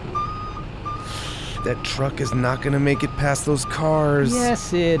 That truck is not going to make it past those cars.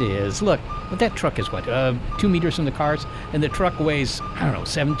 Yes, it is. Look, that truck is 2 meters from the cars, and the truck weighs,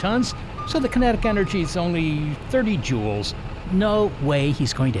 7 tons? So the kinetic energy is only 30 joules. No way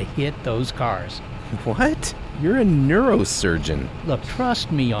he's going to hit those cars. What? You're a neurosurgeon. Look,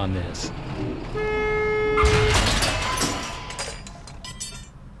 trust me on this.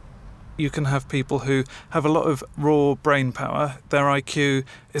 You can have people who have a lot of raw brain power. Their IQ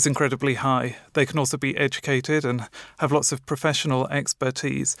is incredibly high. They can also be educated and have lots of professional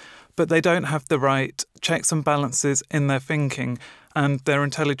expertise, but they don't have the right checks and balances in their thinking, and their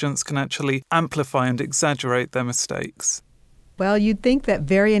intelligence can actually amplify and exaggerate their mistakes. Well, you'd think that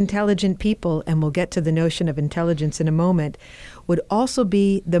very intelligent people, and we'll get to the notion of intelligence in a moment, would also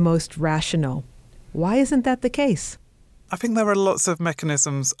be the most rational. Why isn't that the case? I think there are lots of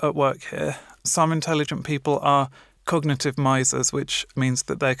mechanisms at work here. Some intelligent people are cognitive misers, which means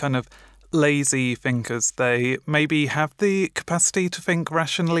that they're kind of lazy thinkers. They maybe have the capacity to think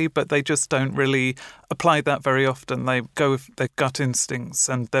rationally, but they just don't really apply that very often. They go with their gut instincts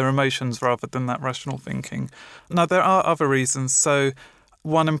and their emotions rather than that rational thinking. Now, there are other reasons. So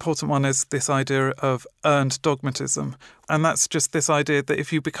one important one is this idea of earned dogmatism. And that's just this idea that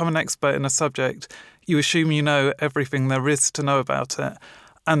if you become an expert in a subject, you assume you know everything there is to know about it.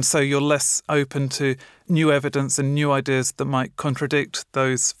 And so you're less open to new evidence and new ideas that might contradict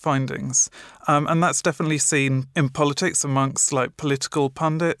those findings. And that's definitely seen in politics amongst political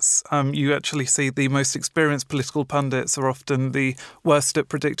pundits. You actually see the most experienced political pundits are often the worst at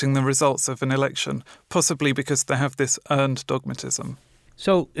predicting the results of an election, possibly because they have this earned dogmatism.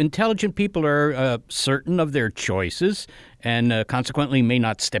 So intelligent people are certain of their choices and consequently may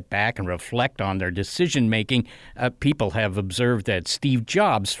not step back and reflect on their decision-making. People have observed that Steve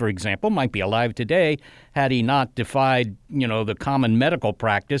Jobs, for example, might be alive today had he not defied, the common medical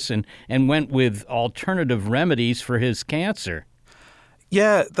practice and went with alternative remedies for his cancer.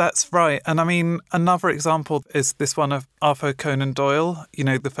 Yeah, that's right. And I mean, another example is this one of Arthur Conan Doyle,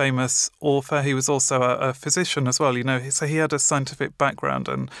 the famous author. He was also a physician as well, so he had a scientific background.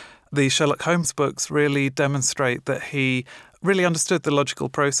 And the Sherlock Holmes books really demonstrate that he really understood the logical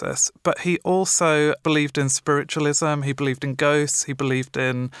process. But he also believed in spiritualism. He believed in ghosts. He believed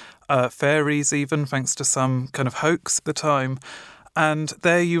in fairies even, thanks to some kind of hoax at the time. And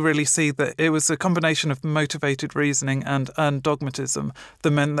there you really see that it was a combination of motivated reasoning and dogmatism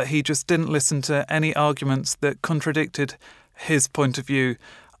that meant that he just didn't listen to any arguments that contradicted his point of view.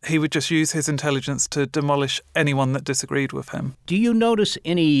 He would just use his intelligence to demolish anyone that disagreed with him. Do you notice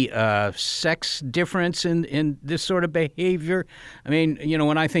any sex difference in this sort of behavior? I mean,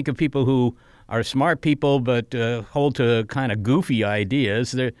 when I think of people who are smart people but hold to kind of goofy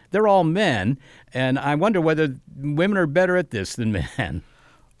ideas, they're all men, and I wonder whether women are better at this than men.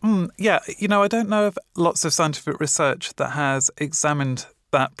 Yeah, I don't know of lots of scientific research that has examined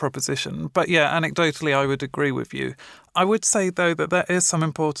that proposition. But yeah, anecdotally, I would agree with you. I would say, though, that there is some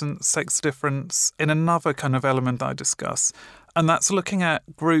important sex difference in another kind of element I discuss, and that's looking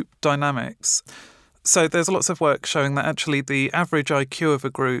at group dynamics. So there's lots of work showing that actually the average IQ of a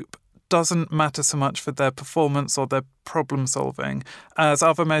group doesn't matter so much for their performance or their problem solving as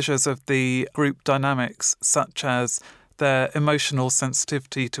other measures of the group dynamics, such as their emotional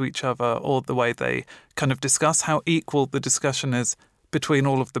sensitivity to each other or the way they kind of discuss, how equal the discussion is between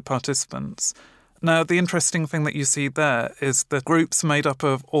all of the participants. Now, the interesting thing that you see there is that groups made up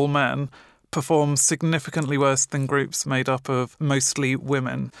of all men perform significantly worse than groups made up of mostly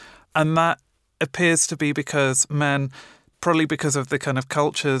women. And that appears to be because men, probably because of the kind of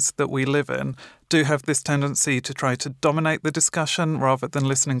cultures that we live in, do have this tendency to try to dominate the discussion rather than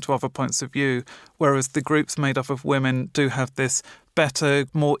listening to other points of view, whereas the groups made up of women do have this better,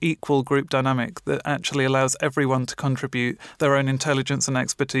 more equal group dynamic that actually allows everyone to contribute their own intelligence and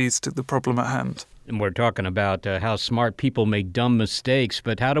expertise to the problem at hand. And we're talking about how smart people make dumb mistakes,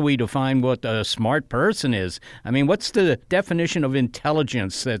 but how do we define what a smart person is? I mean, what's the definition of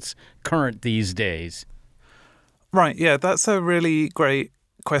intelligence that's current these days? Right, yeah, that's a really great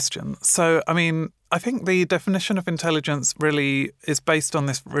question. So, I mean, I think the definition of intelligence really is based on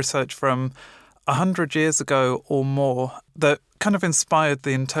this research from 100 years ago or more that kind of inspired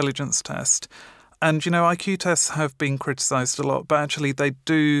the intelligence test. And, IQ tests have been criticised a lot, but actually they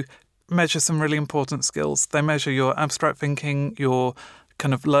do measure some really important skills. They measure your abstract thinking, your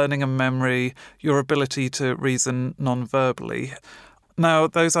kind of learning and memory, your ability to reason non-verbally. Now,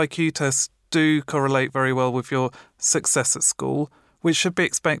 those IQ tests do correlate very well with your success at school, which should be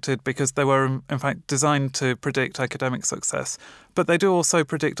expected because they were, in fact, designed to predict academic success. But they do also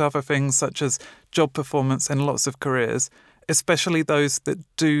predict other things such as job performance in lots of careers, especially those that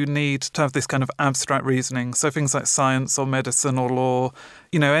do need to have this kind of abstract reasoning. So things like science or medicine or law,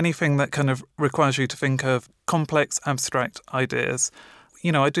 anything that kind of requires you to think of complex, abstract ideas.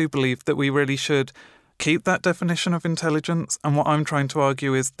 I do believe that we really should keep that definition of intelligence. And what I'm trying to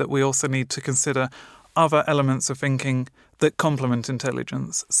argue is that we also need to consider other elements of thinking that complement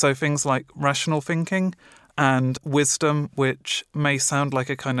intelligence. So things like rational thinking and wisdom, which may sound like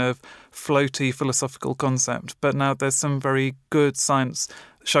a kind of floaty philosophical concept, but now there's some very good science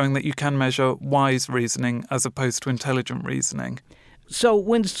showing that you can measure wise reasoning as opposed to intelligent reasoning. So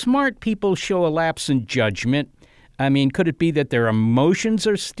when smart people show a lapse in judgment, could it be that their emotions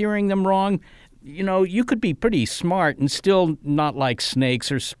are steering them wrong? You could be pretty smart and still not like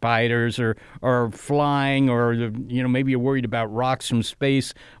snakes or spiders or flying or, maybe you're worried about rocks from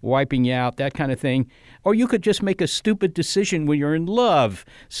space wiping you out, that kind of thing. Or you could just make a stupid decision when you're in love.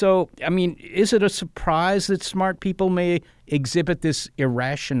 So, is it a surprise that smart people may exhibit this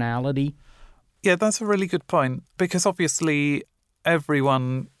irrationality? Yeah, that's a really good point, because obviously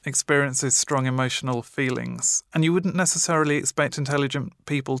everyone experiences strong emotional feelings, and you wouldn't necessarily expect intelligent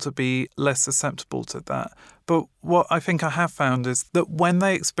people to be less susceptible to that. But what I think I have found is that when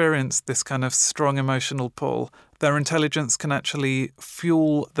they experience this kind of strong emotional pull, their intelligence can actually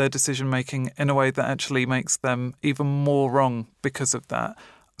fuel their decision-making in a way that actually makes them even more wrong because of that.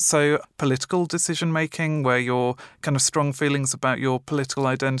 So political decision-making, where your kind of strong feelings about your political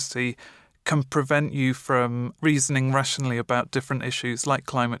identity can prevent you from reasoning rationally about different issues like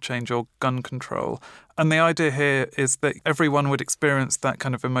climate change or gun control. And the idea here is that everyone would experience that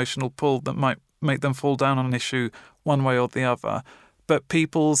kind of emotional pull that might make them fall down on an issue one way or the other. But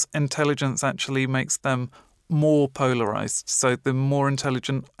people's intelligence actually makes them more polarized. So the more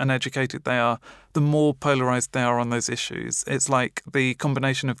intelligent and educated they are, the more polarized they are on those issues. It's like the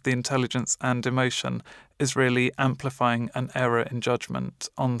combination of the intelligence and emotion is really amplifying an error in judgment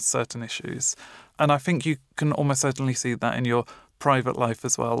on certain issues. And I think you can almost certainly see that in your private life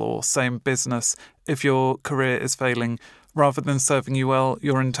as well, or same business. If your career is failing, rather than serving you well,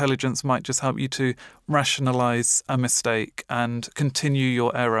 your intelligence might just help you to rationalize a mistake and continue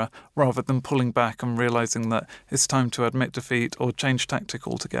your error rather than pulling back and realizing that it's time to admit defeat or change tactic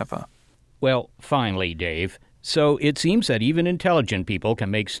altogether. Well, finally, Dave, so it seems that even intelligent people can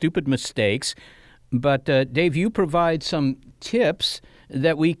make stupid mistakes. But, Dave, you provide some tips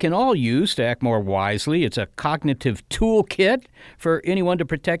that we can all use to act more wisely. It's a cognitive toolkit for anyone to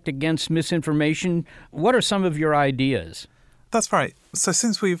protect against misinformation. What are some of your ideas? That's right. So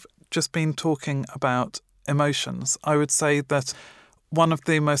since we've just been talking about emotions, I would say that one of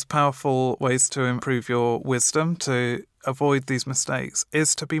the most powerful ways to improve your wisdom, to avoid these mistakes,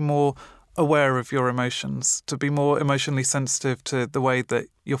 is to be more aware of your emotions, to be more emotionally sensitive to the way that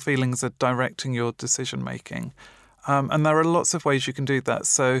your feelings are directing your decision-making. And there are lots of ways you can do that.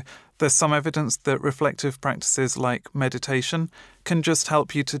 So there's some evidence that reflective practices like meditation can just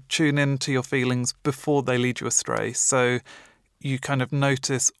help you to tune into your feelings before they lead you astray. So you kind of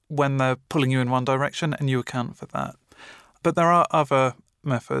notice when they're pulling you in one direction and you account for that. But there are other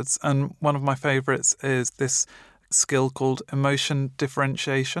methods, and one of my favourites is this skill called emotion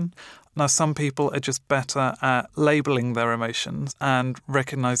differentiation. Now, some people are just better at labelling their emotions and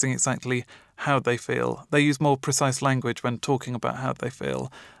recognising exactly how they feel. They use more precise language when talking about how they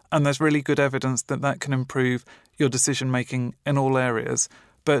feel. And there's really good evidence that that can improve your decision-making in all areas.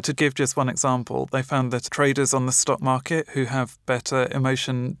 But to give just one example, they found that traders on the stock market who have better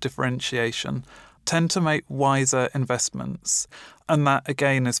emotion differentiation tend to make wiser investments. And that,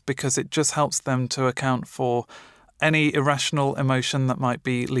 again, is because it just helps them to account for any irrational emotion that might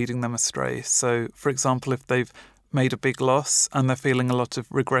be leading them astray. So, for example, if they've made a big loss and they're feeling a lot of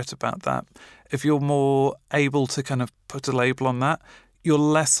regret about that, if you're more able to kind of put a label on that, you're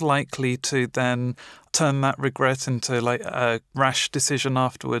less likely to then turn that regret into like a rash decision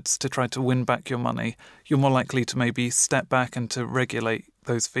afterwards to try to win back your money. You're more likely to maybe step back and to regulate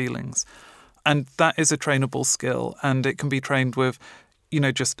those feelings. And that is a trainable skill, and it can be trained with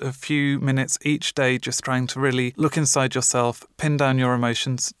just a few minutes each day, just trying to really look inside yourself, pin down your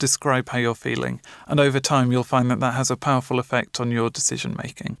emotions, describe how you're feeling. And over time, you'll find that that has a powerful effect on your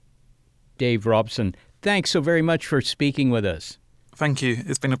decision-making. Dave Robson, thanks so very much for speaking with us. Thank you.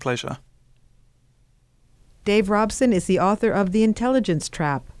 It's been a pleasure. Dave Robson is the author of The Intelligence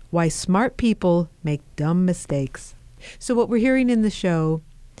Trap, Why Smart People Make Dumb Mistakes. So what we're hearing in the show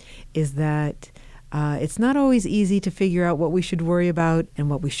is that It's not always easy to figure out what we should worry about and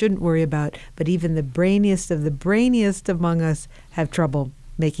what we shouldn't worry about, but even the brainiest of the brainiest among us have trouble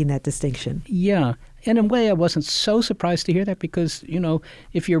making that distinction. Yeah. And in a way, I wasn't so surprised to hear that because,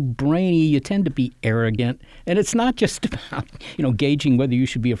 if you're brainy, you tend to be arrogant. And it's not just about, gauging whether you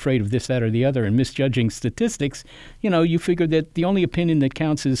should be afraid of this, that, or the other and misjudging statistics. You figure that the only opinion that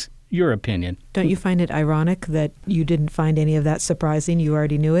counts is your opinion. Don't you find it ironic that you didn't find any of that surprising? You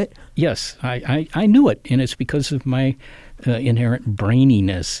already knew it? Yes, I knew it, and it's because of my inherent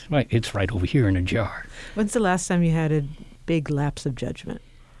braininess. Right, it's right over here in a jar. When's the last time you had a big lapse of judgment?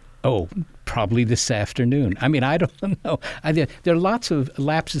 Oh, probably this afternoon. I mean, I don't know. There are lots of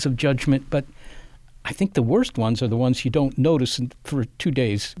lapses of judgment, but I think the worst ones are the ones you don't notice for 2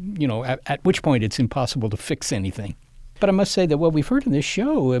 days, at which point it's impossible to fix anything. But I must say that what we've heard in this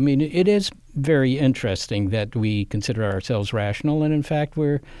show, I mean, it is very interesting that we consider ourselves rational, and in fact,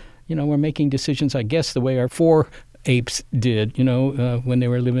 we're making decisions, I guess, the way our four apes did, when they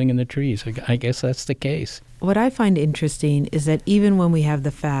were living in the trees. I guess that's the case. What I find interesting is that even when we have the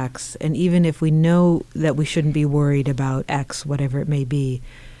facts, and even if we know that we shouldn't be worried about X, whatever it may be,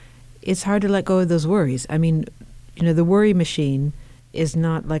 it's hard to let go of those worries. I mean, the worry machine is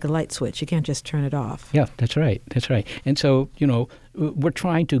not like a light switch. You can't just turn it off. Yeah, that's right. That's right. And so, we're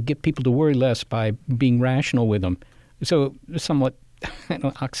trying to get people to worry less by being rational with them. So somewhat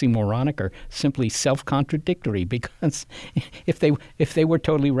oxymoronic or simply self-contradictory, because if they were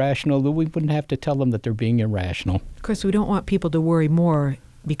totally rational, then we wouldn't have to tell them that they're being irrational. Of course, we don't want people to worry more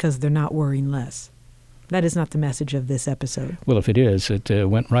because they're not worrying less. That is not the message of this episode. Well, if it is, it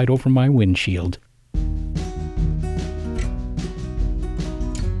went right over my windshield.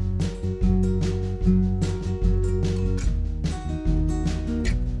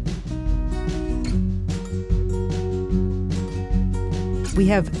 We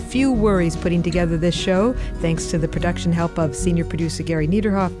have few worries putting together this show, thanks to the production help of senior producer Gary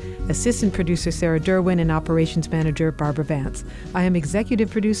Niederhoff, assistant producer Sarah Derwin, and operations manager Barbara Vance. I am executive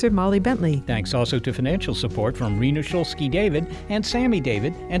producer Molly Bentley. Thanks also to financial support from Rena Shulsky-David and Sammy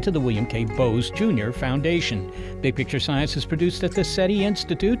David, and to the William K. Bowes Jr. Foundation. Big Picture Science is produced at the SETI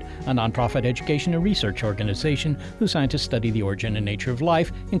Institute, a nonprofit education and research organization whose scientists study the origin and nature of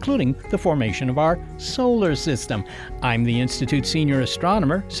life, including the formation of our solar system. I'm the Institute's senior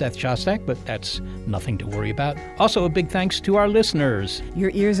astronomer, Seth Shostak, but that's nothing to worry about. Also, a big thanks to our listeners.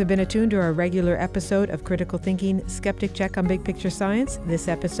 Your ears have been attuned to our regular episode of Critical Thinking Skeptic Check on Big Picture Science. This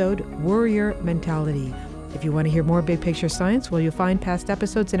episode, Worrier Mentality. If you want to hear more Big Picture Science, well, you'll find past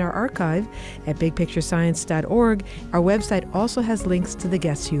episodes in our archive at bigpicturescience.org. Our website also has links to the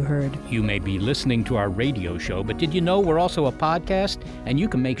guests you heard. You may be listening to our radio show, but did you know we're also a podcast? And you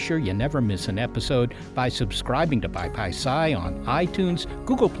can make sure you never miss an episode by subscribing to ByPySci on iTunes,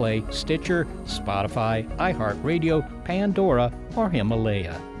 Google Play, Stitcher, Spotify, iHeartRadio, Pandora, or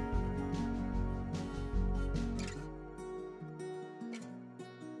Himalaya.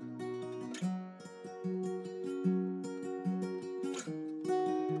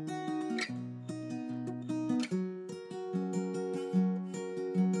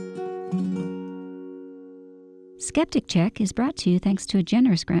 Skeptic Check is brought to you thanks to a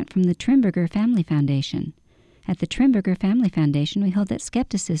generous grant from the Trimberger Family Foundation. At the Trimberger Family Foundation, we hold that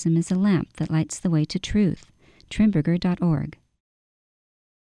skepticism is a lamp that lights the way to truth. Trimberger.org.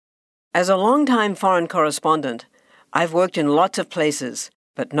 As a longtime foreign correspondent, I've worked in lots of places,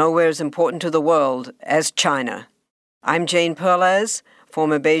 but nowhere as important to the world as China. I'm Jane Perlez,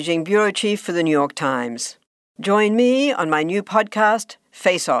 former Beijing bureau chief for the New York Times. Join me on my new podcast,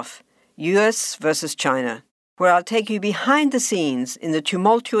 Face Off, U.S. versus China, where I'll take you behind the scenes in the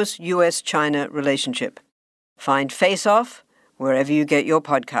tumultuous U.S.-China relationship. Find Face Off wherever you get your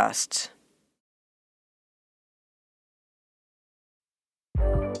podcasts.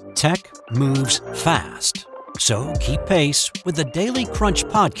 Tech moves fast, so keep pace with the Daily Crunch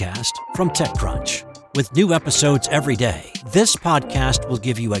podcast from TechCrunch. With new episodes every day, this podcast will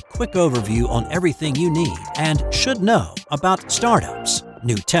give you a quick overview on everything you need and should know about startups,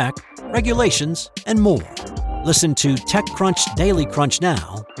 new tech, regulations, and more. Listen to TechCrunch Daily Crunch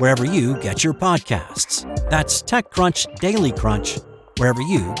now, wherever you get your podcasts. That's TechCrunch Daily Crunch, wherever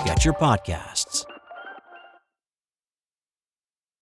you get your podcasts.